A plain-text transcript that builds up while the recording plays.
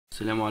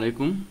السلام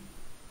عليكم.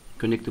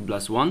 كونكت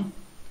بلس 1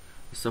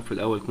 الصف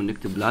الاول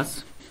كونكت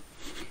بلس.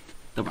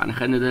 طبعا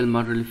اخدنا ده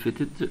المره اللي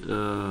فاتت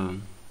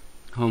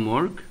هوم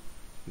وورك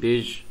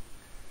بيج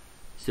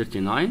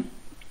 39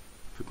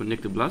 في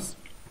كونكت بلس.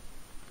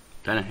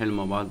 تعالى نحل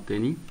مع بعض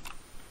تاني.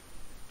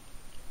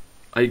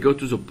 I go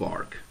to the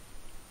park.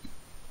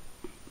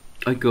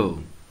 I go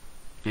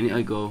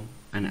يعني I go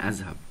أنا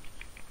أذهب.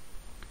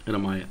 أنا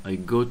معايا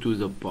I go to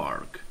the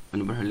park.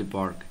 أنا بروح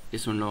للبارك.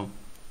 yes or no؟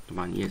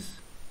 طبعا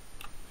yes.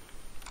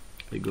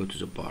 I go to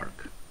the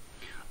park.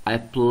 I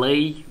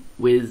play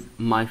with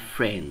my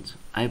friend.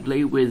 I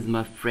play with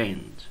my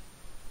friend.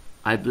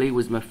 I play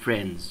with my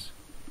friends.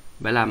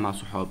 بلعب مع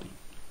صحابي.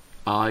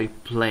 I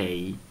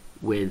play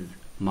with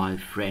my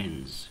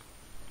friends.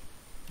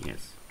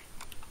 Yes.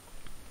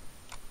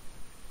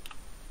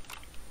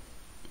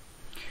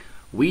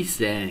 We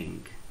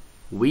sang.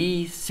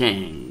 We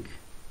sang.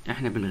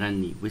 احنا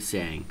بنغني. We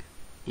sang.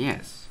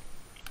 Yes.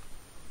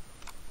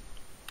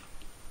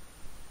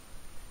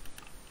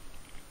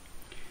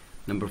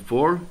 Number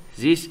 4.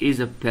 This is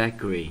a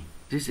bakery.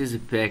 This is a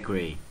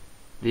bakery.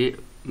 دي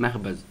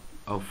مخبز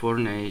أو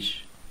فرن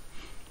عيش.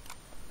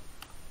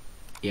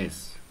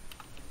 Yes.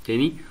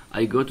 تاني.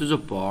 I go to the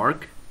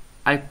park.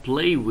 I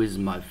play with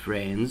my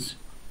friends.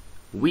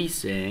 We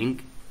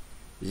sang.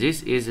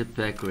 This is a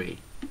bakery.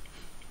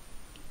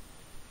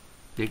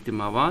 نكتب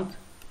مع بعض.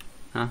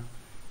 ها.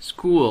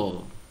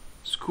 School.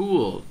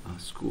 School.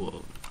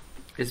 School.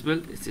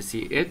 اسبل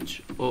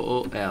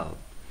SCHOOL.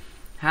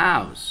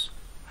 House.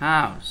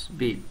 House.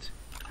 Beat.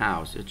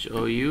 House.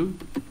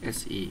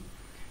 HOUSE.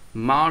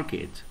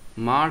 Market.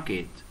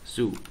 Market.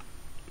 Soup.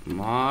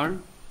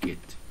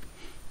 Market.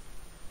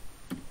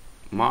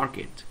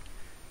 Market.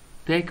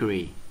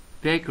 Bakery.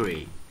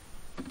 Bakery.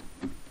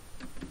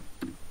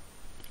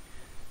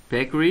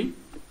 Bakery.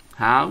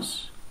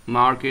 House.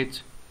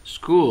 Market.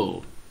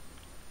 School.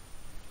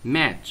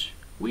 Match.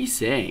 We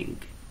sang.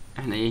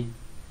 احنا ايه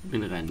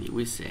بنغني.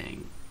 We sang.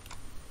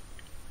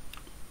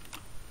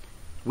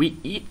 We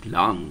eat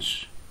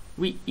lunch.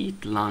 We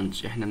eat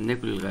lunch. احنا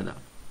بناكل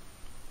الغداء.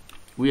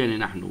 we يعني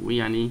نحن. we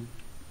يعني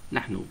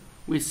نحن.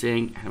 we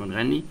sing. احنا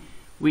بنغني.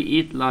 we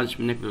eat lunch.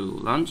 بناكل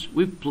lunch.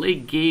 we play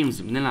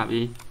games. بنلعب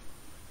ايه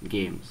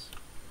games.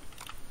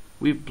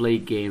 we play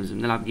games.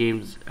 بنلعب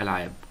games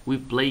ألعاب. we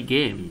play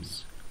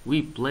games.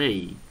 we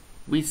play.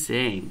 we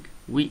sing.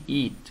 we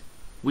eat.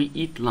 we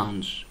eat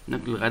lunch.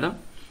 ناكل الغداء.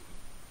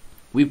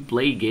 we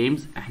play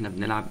games. احنا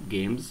بنلعب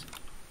games.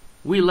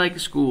 we like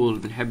school.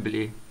 بنحب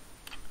الايه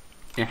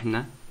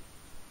احنا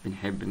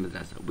بنحب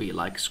المدرسة. we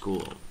like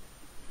school.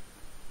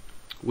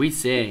 we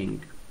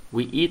sing.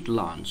 we eat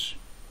lunch.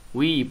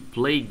 we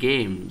play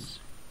games.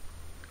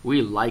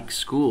 we like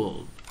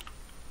school.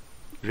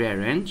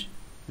 rearrange.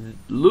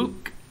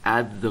 look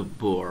at the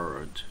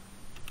board.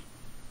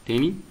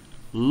 تاني.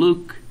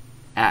 look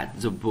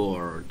at the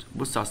board.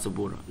 بص على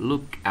السبورة.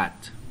 look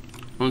at.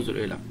 انظر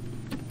إلى.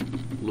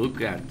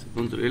 look at.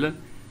 انظر إلى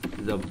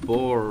the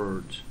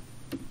board.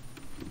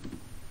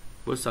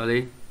 بص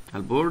عليه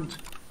على البورد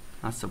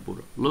على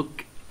السبورة.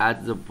 look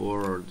at the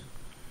board.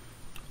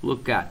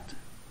 look at.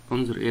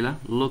 انظر إلى.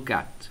 look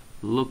at.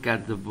 look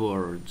at the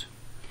board.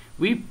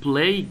 we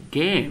play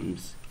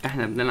games.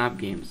 احنا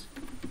بنلعب games.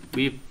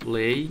 we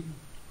play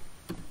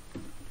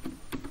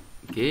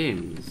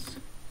games.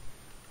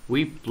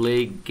 we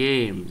play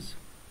games.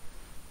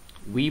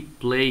 we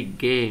play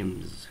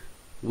games.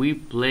 we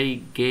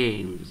play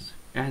games.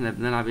 احنا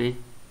بنلعب ايه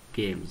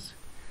games.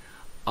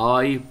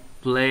 I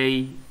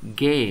play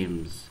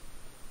games.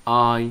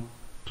 I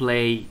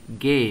play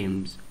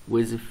games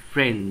with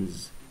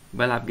friends.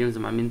 بلعب games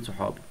مع مين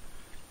صحابي.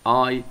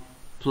 I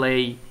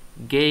play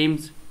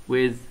games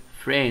with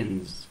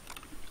friends.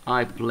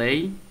 I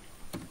play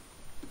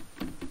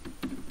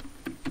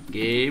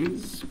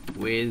games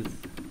with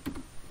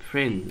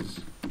friends.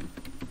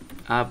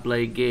 I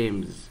play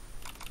games.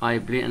 I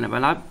play أنا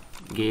بلعب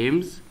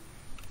games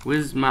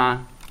with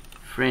مع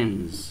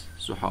friends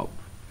صحاب.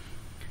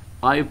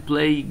 I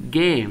play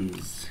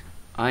games.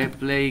 I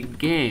play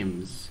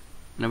games.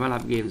 أنا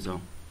بلعب games أهو.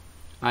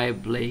 I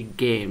play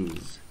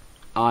games.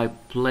 I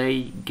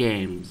play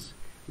games.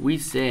 We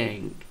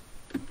sang.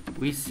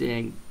 We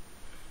sang.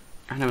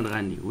 احنا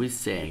بنغني. We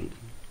sang.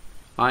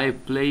 I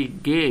play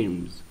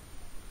games.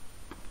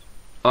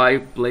 I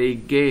play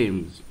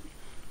games.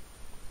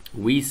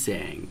 We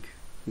sang.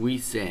 We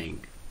sang.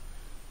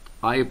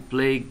 I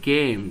play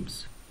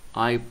games.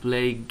 I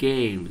play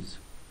games.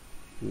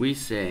 We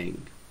sang.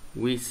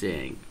 We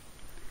sang.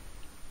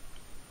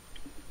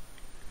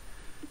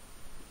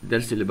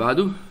 الدرس اللي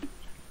بعده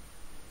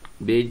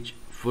page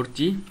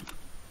 40.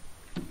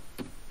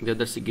 ده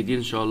درس جديد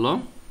ان شاء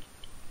الله.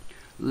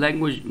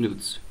 language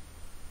notes.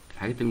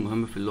 الحاجات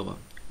المهمة في اللغة.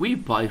 we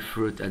buy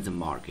fruit at the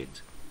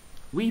market.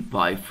 we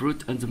buy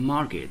fruit at the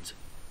market.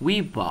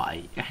 we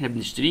buy احنا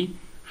بنشتري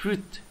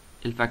fruit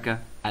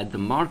الفاكهة at the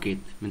market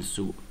من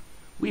السوق.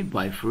 we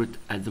buy fruit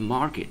at the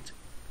market.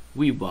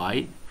 we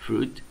buy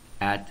fruit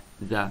at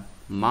the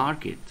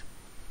market.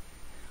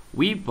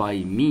 we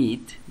buy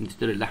meat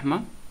نشتري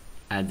اللحمة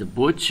at the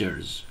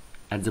butchers.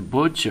 at the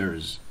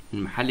butchers.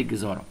 من محل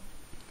الجزارة.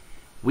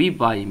 We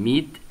buy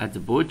meat at the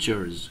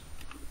butchers.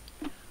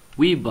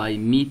 We buy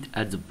meat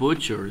at the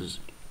butchers.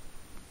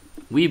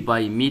 We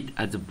buy meat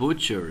at the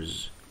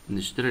butchers.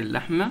 نشتري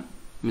اللحمة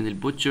من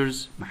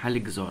البوتشرز محل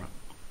الجزارة.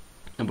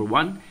 Number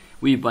 1.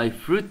 We buy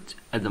fruit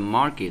at the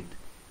market.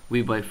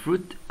 We buy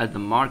fruit at the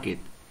market.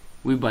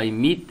 We buy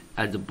meat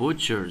at the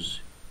butchers.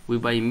 We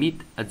buy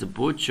meat at the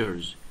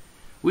butchers.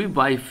 We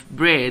buy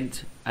bread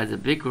at the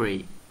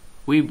bakery.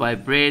 We buy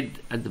bread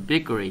at the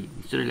bakery.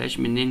 نشتري العيش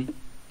منين؟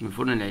 من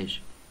فرن العيش.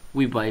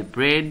 We buy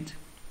bread.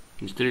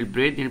 نشتري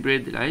البريد يعني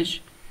بريد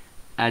العيش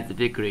at the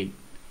bakery.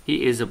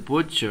 He is a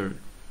butcher.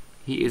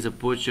 He is a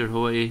butcher.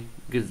 هو ايه؟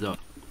 جزار.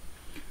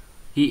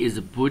 He is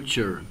a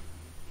butcher.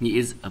 He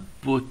is a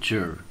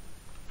butcher.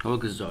 هو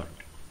جزار.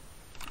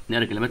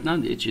 نقرا كلماتنا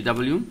دي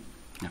HW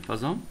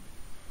نحفظها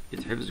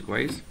يتحفظ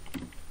كويس.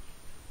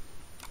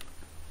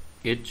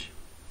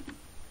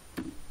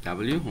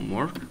 HW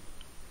homework.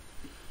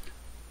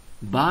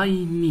 Buy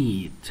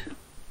meat.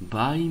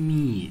 Buy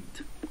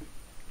meat.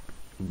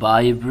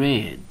 Buy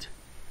bread.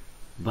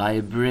 Buy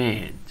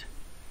bread.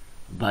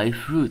 Buy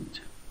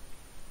fruit.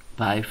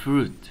 Buy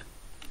fruit.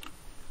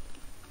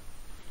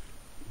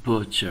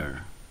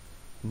 Butcher.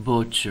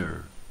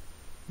 Butcher.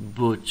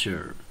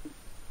 Butcher.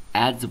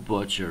 At the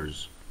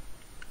butchers.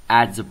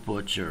 At the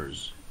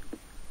butchers.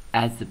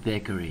 At the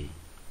bakery.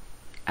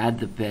 At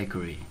the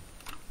bakery.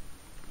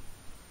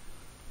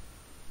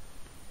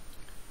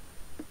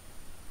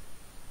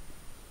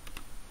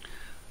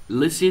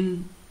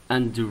 Listen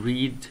and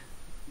read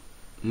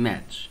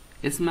match.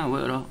 اسمع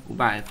واقرا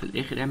وبعد في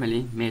الاخر اعمل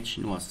ايه؟ match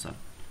نوصل.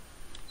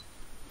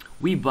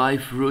 We buy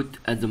fruit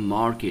at the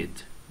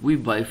market. We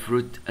buy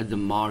fruit at the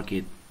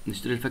market.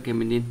 نشتري الفاكهة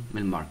منين؟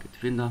 من الماركت.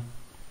 فين ده؟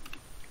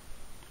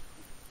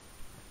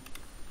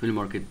 في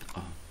الماركت.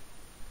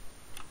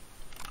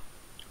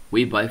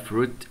 We buy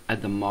fruit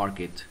at the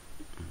market.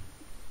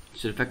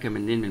 نشتري الفاكهة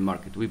منين؟ من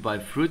الماركت. We buy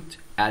fruit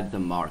at the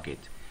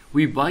market.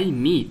 We buy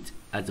meat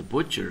at the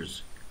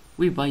butchers.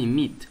 We buy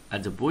meat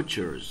at the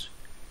butchers.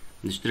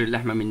 نشتري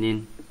اللحمة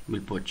منين؟ من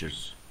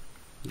البوتشرز.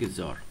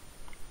 جزار.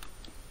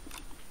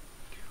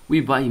 We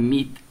buy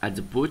meat at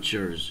the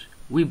butchers.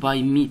 We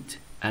buy meat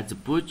at the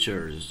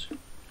butchers.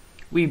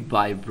 We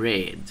buy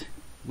bread.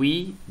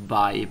 We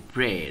buy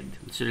bread.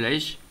 نشتري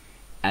العيش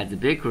at the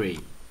bakery.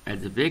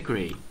 At the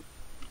bakery.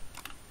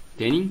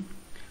 تاني.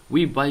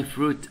 We buy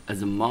fruit at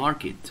the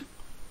market.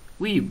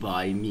 We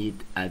buy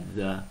meat at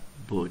the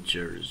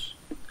butchers.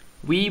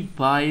 We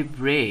buy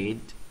bread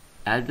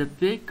at the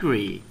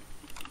bakery.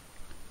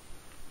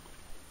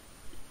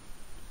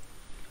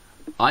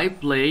 I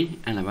play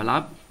أنا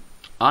بلعب.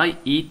 I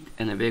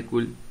eat أنا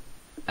باكل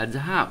at the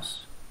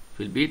house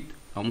في البيت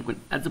أو ممكن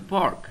at the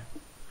park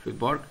في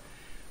البارك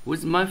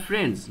with my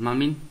friends مع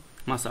مين؟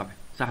 مع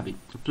صاحبي.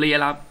 play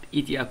ألعب.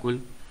 eat يأكل.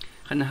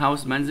 خدنا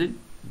house منزل.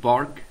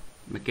 park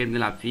مكان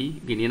نلعب فيه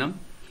جنينة.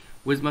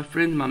 with my friend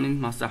مع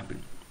مين؟ مع صاحبي.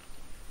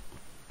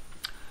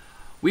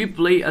 we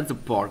play at the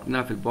park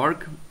بنلعب في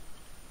البارك.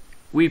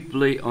 we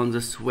play on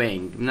the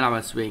swing بنلعب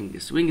على swing.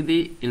 swing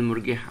دي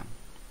المرجحة.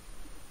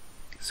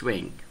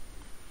 swing.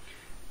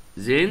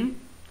 then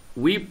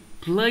we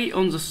play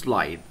on the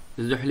slide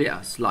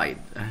الزحليقة slide.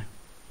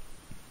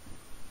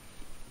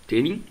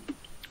 تاني.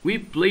 we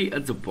play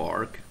at the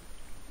park.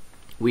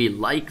 we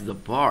like the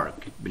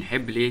park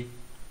بنحب ليه؟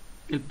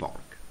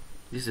 البارك.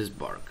 this is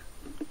park.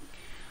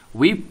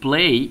 we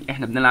play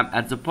احنا بنلعب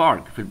at the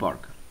park في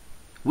البارك.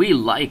 we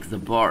like the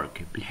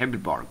park بنحب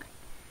البارك.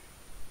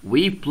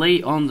 we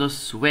play on the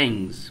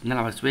swings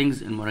بنلعب على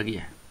swings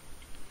المراجيح.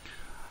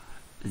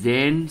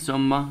 then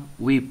ثم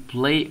we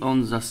play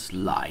on the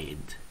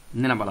slide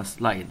بنلعب على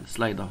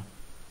slide اهو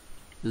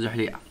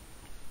الزحليقة.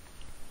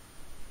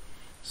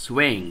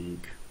 swing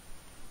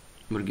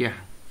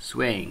مرجيحة.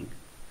 swing.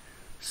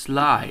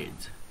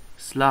 slide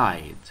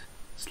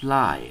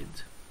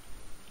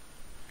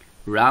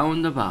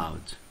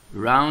roundabout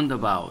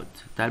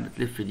تعال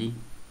بتلف دي.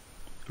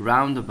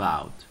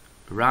 roundabout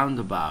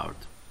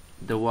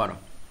دوارة.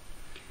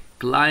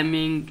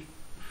 climbing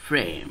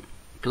frame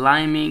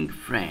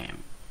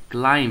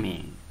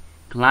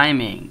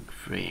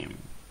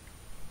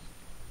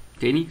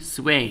تاني.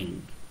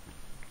 swing.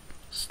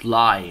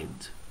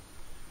 slide.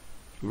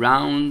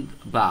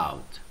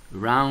 roundabout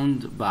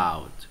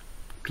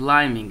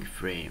climbing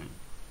frame.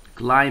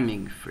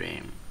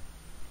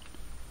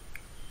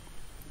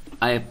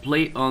 I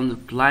play on the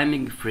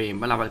climbing frame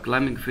بلعب على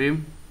climbing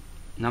frame.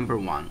 number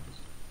 1.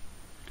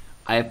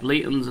 I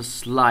play on the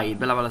slide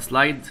بلعب على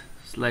slide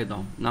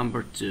اهو.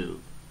 number 2.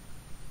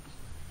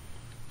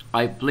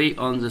 I play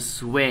on the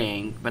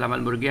swing بلعب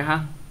على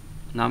المرجحة.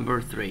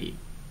 number 3.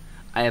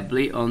 I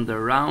play on the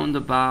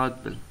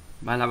roundabout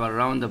بلعب على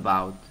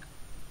roundabout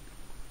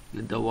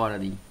للدوارة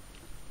دي.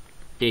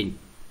 تاني.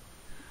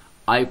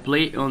 I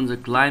play on the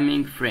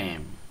climbing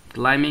frame.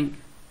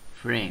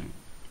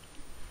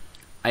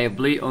 I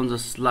play on the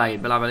slide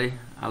بلعب عليه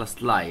على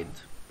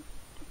slide.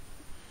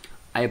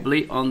 I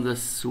play on the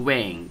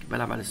swing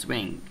بلعب على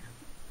swing.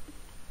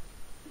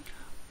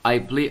 I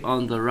play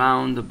on the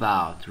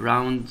roundabout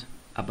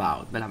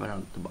about بلعب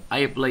around. طب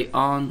I play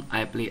on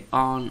I play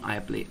on I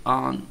play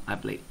on I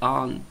play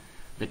on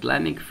the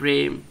climbing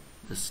frame,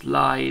 the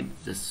slide,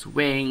 the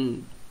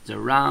swing, the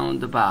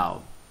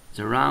roundabout,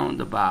 the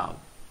roundabout,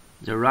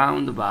 the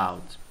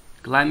roundabout,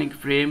 climbing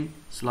frame,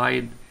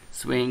 slide,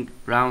 swing,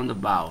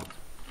 roundabout.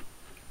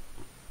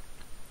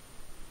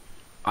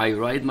 I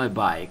ride my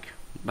bike.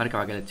 بركب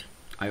عجلتي.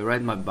 I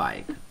ride my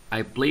bike.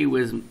 I play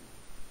with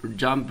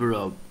jump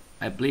rope.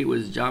 I play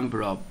with jump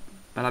rope.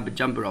 بلعب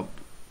بالجامب روب.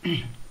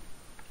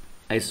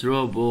 I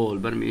throw a ball.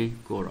 برمي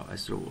كورة. I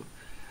throw a ball.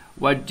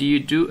 What do you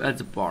do at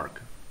the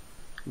park?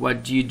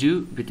 What do you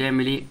do?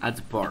 بتعملي at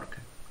the park.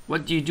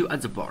 What do you do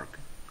at the park?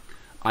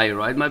 I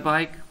ride my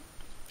bike.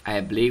 I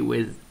play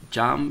with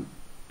jump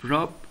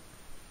rope.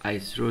 I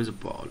throw the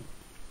ball.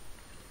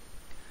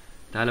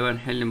 تعالوا بقى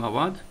نحل مع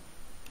بعض.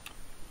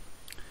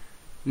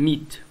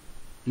 meat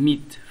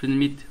فين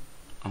meat؟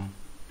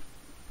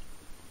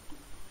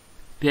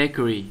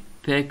 bakery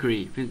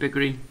فين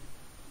bakery؟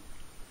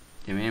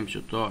 تمام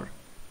شطار.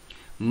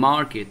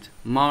 market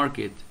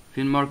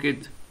فين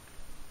market؟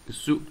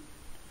 السوق.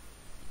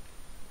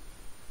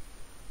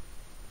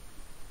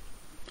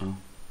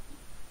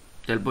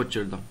 ده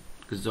البوتشر ده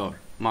جزار.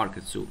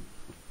 market سوق.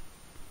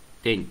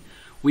 تاني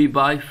we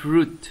buy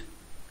fruit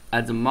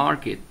at the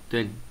market.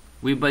 تاني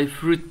we buy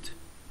fruit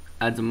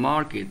at the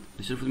market.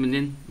 نشتري فروت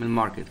منين؟ من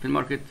الماركت. فين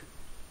الماركت؟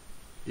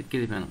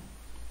 تتكتب هنا.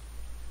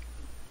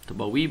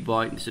 طب we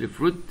buy نشتري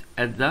fruit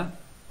at the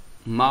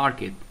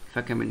market.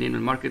 فاكهة منين؟ من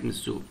الماركت من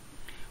السوق.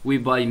 we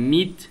buy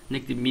meat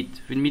نكتب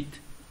meat. فين meat؟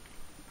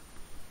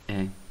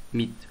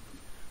 meat.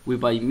 we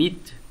buy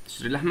meat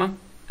نشتري لحمة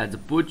at the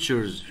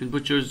butchers. فين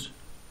butchers؟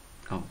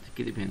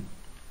 تتكتب هنا.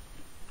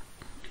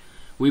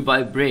 we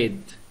buy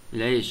bread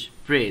العيش.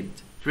 bread.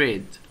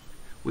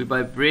 we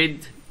buy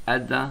bread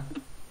at the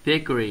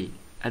bakery.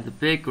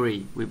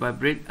 we buy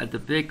bread at the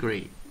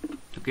bakery.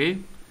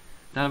 اوكي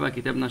تعالى بقى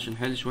كتابنا عشان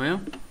نحل شوية.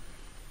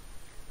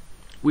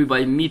 we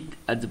buy meat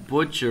at the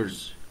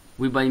butchers.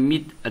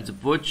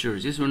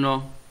 yes or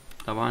no؟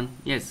 طبعا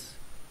yes.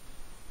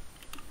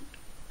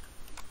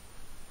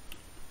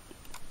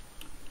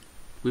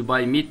 we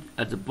buy meat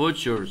at the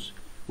butchers.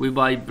 we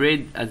buy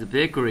bread at the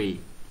bakery.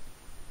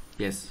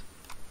 yes.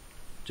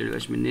 نشتري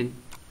العيش منين؟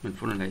 من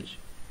فرن العيش.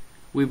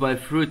 we buy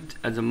fruit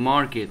at the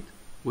market.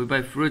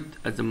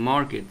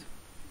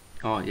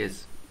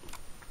 yes.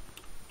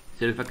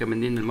 نشتري الفاكهة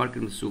منين؟ من الماركت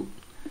من السوق.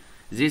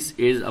 this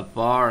is a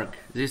park.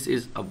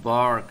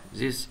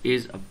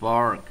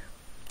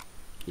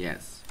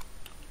 yes.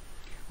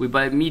 we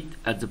buy meat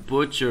at the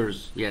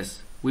butchers.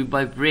 yes. we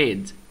buy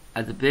bread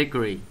at the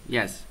bakery.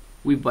 yes.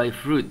 we buy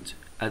fruit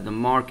at the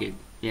market.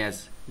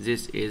 yes.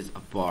 this is a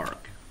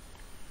park.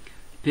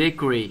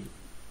 bakery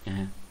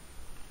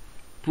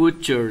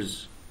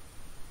butchers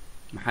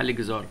محل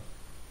جزارة.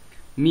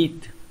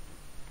 meat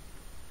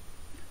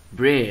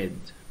bread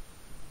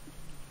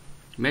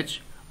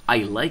match. I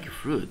like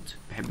fruit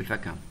بحب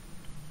الفاكهة.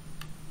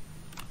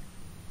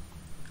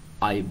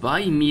 I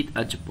buy meat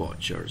at the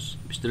butchers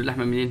بشتري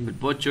اللحمة منين؟ من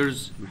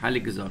butchers محل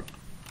الجزارة.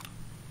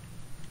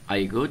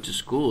 I go to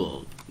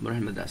school بروح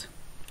المدرسة.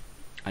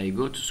 I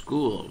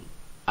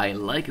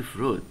like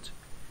fruit.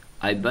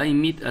 I buy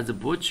meat at the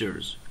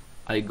butchers.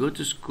 I go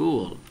to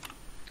school.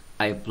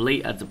 I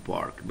play at the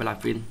park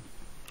بلعب فين؟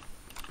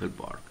 في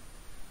البارك.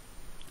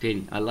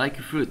 تاني I like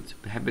fruit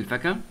بحب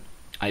الفاكهة.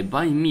 I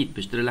buy meat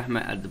بشتري لحمة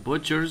at the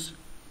butchers.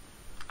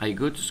 I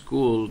go to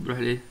school بروح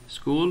ليه؟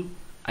 school.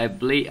 I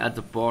play at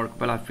the park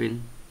بلعب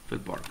فين؟ في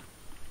البارك.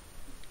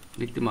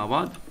 نكتب مع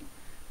بعض.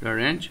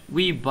 rearrange.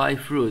 we buy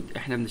fruit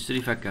احنا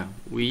بنشتري فاكهة.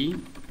 we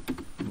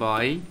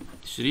buy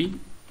نشتري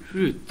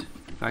fruit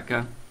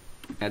فاكهة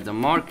at the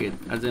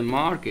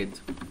market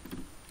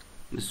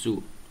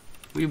السوق.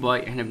 we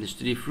buy احنا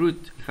بنشتري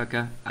fruit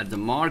الفاكهة at the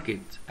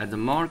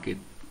market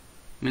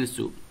من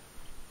السوق.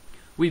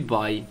 we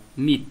buy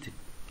meat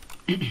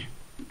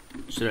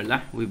نشتري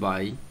اللحم. we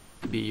buy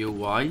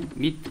B-U-Y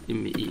meat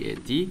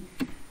M-E-A-T.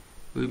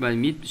 we buy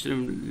meat بنشتري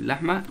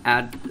اللحمة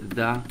at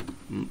the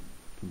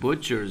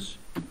butchers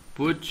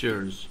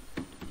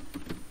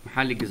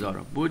محل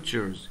الجزارة.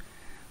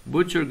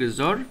 butcher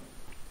جزار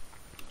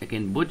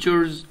لكن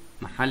butchers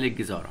محل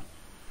الجزارة.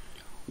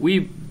 we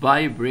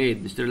buy bread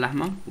نشتري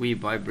لحمة. we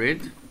buy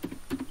bread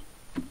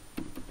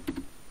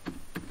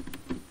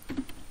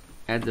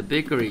at the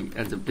bakery.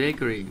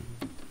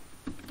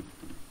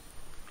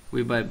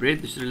 we buy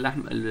bread نشتري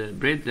اللحم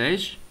البريد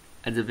العيش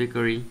at the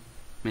bakery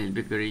من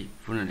البيكري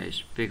فرن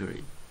العيش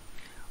bakery.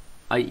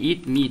 I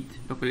eat meat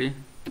باكل ايه؟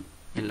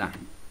 اللحم.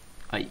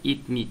 I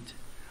eat meat.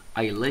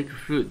 I like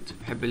fruit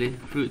بحب الايه؟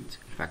 fruit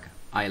الفاكهة.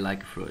 I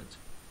like fruit.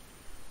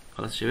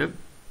 خلاص شباب؟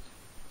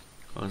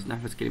 خلاص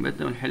نحفظ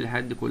كلماتنا ونحل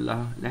الحاجات دي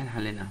كلها اللي احنا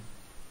حليناها.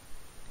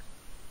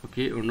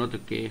 اوكي or not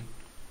okay؟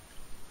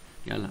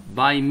 يلا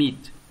buy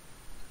meat,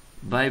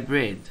 buy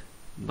bread,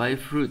 buy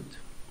fruit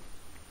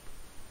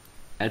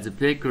at the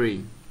bakery,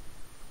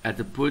 at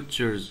the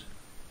butcher.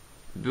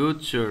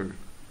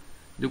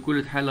 دي كله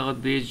اتحل لغاية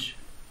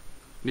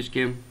بيج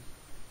كام؟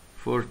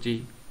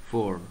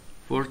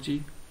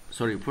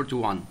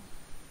 41.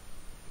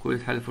 كل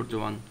حل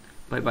 41.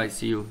 باي باي،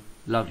 see you,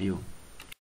 love you.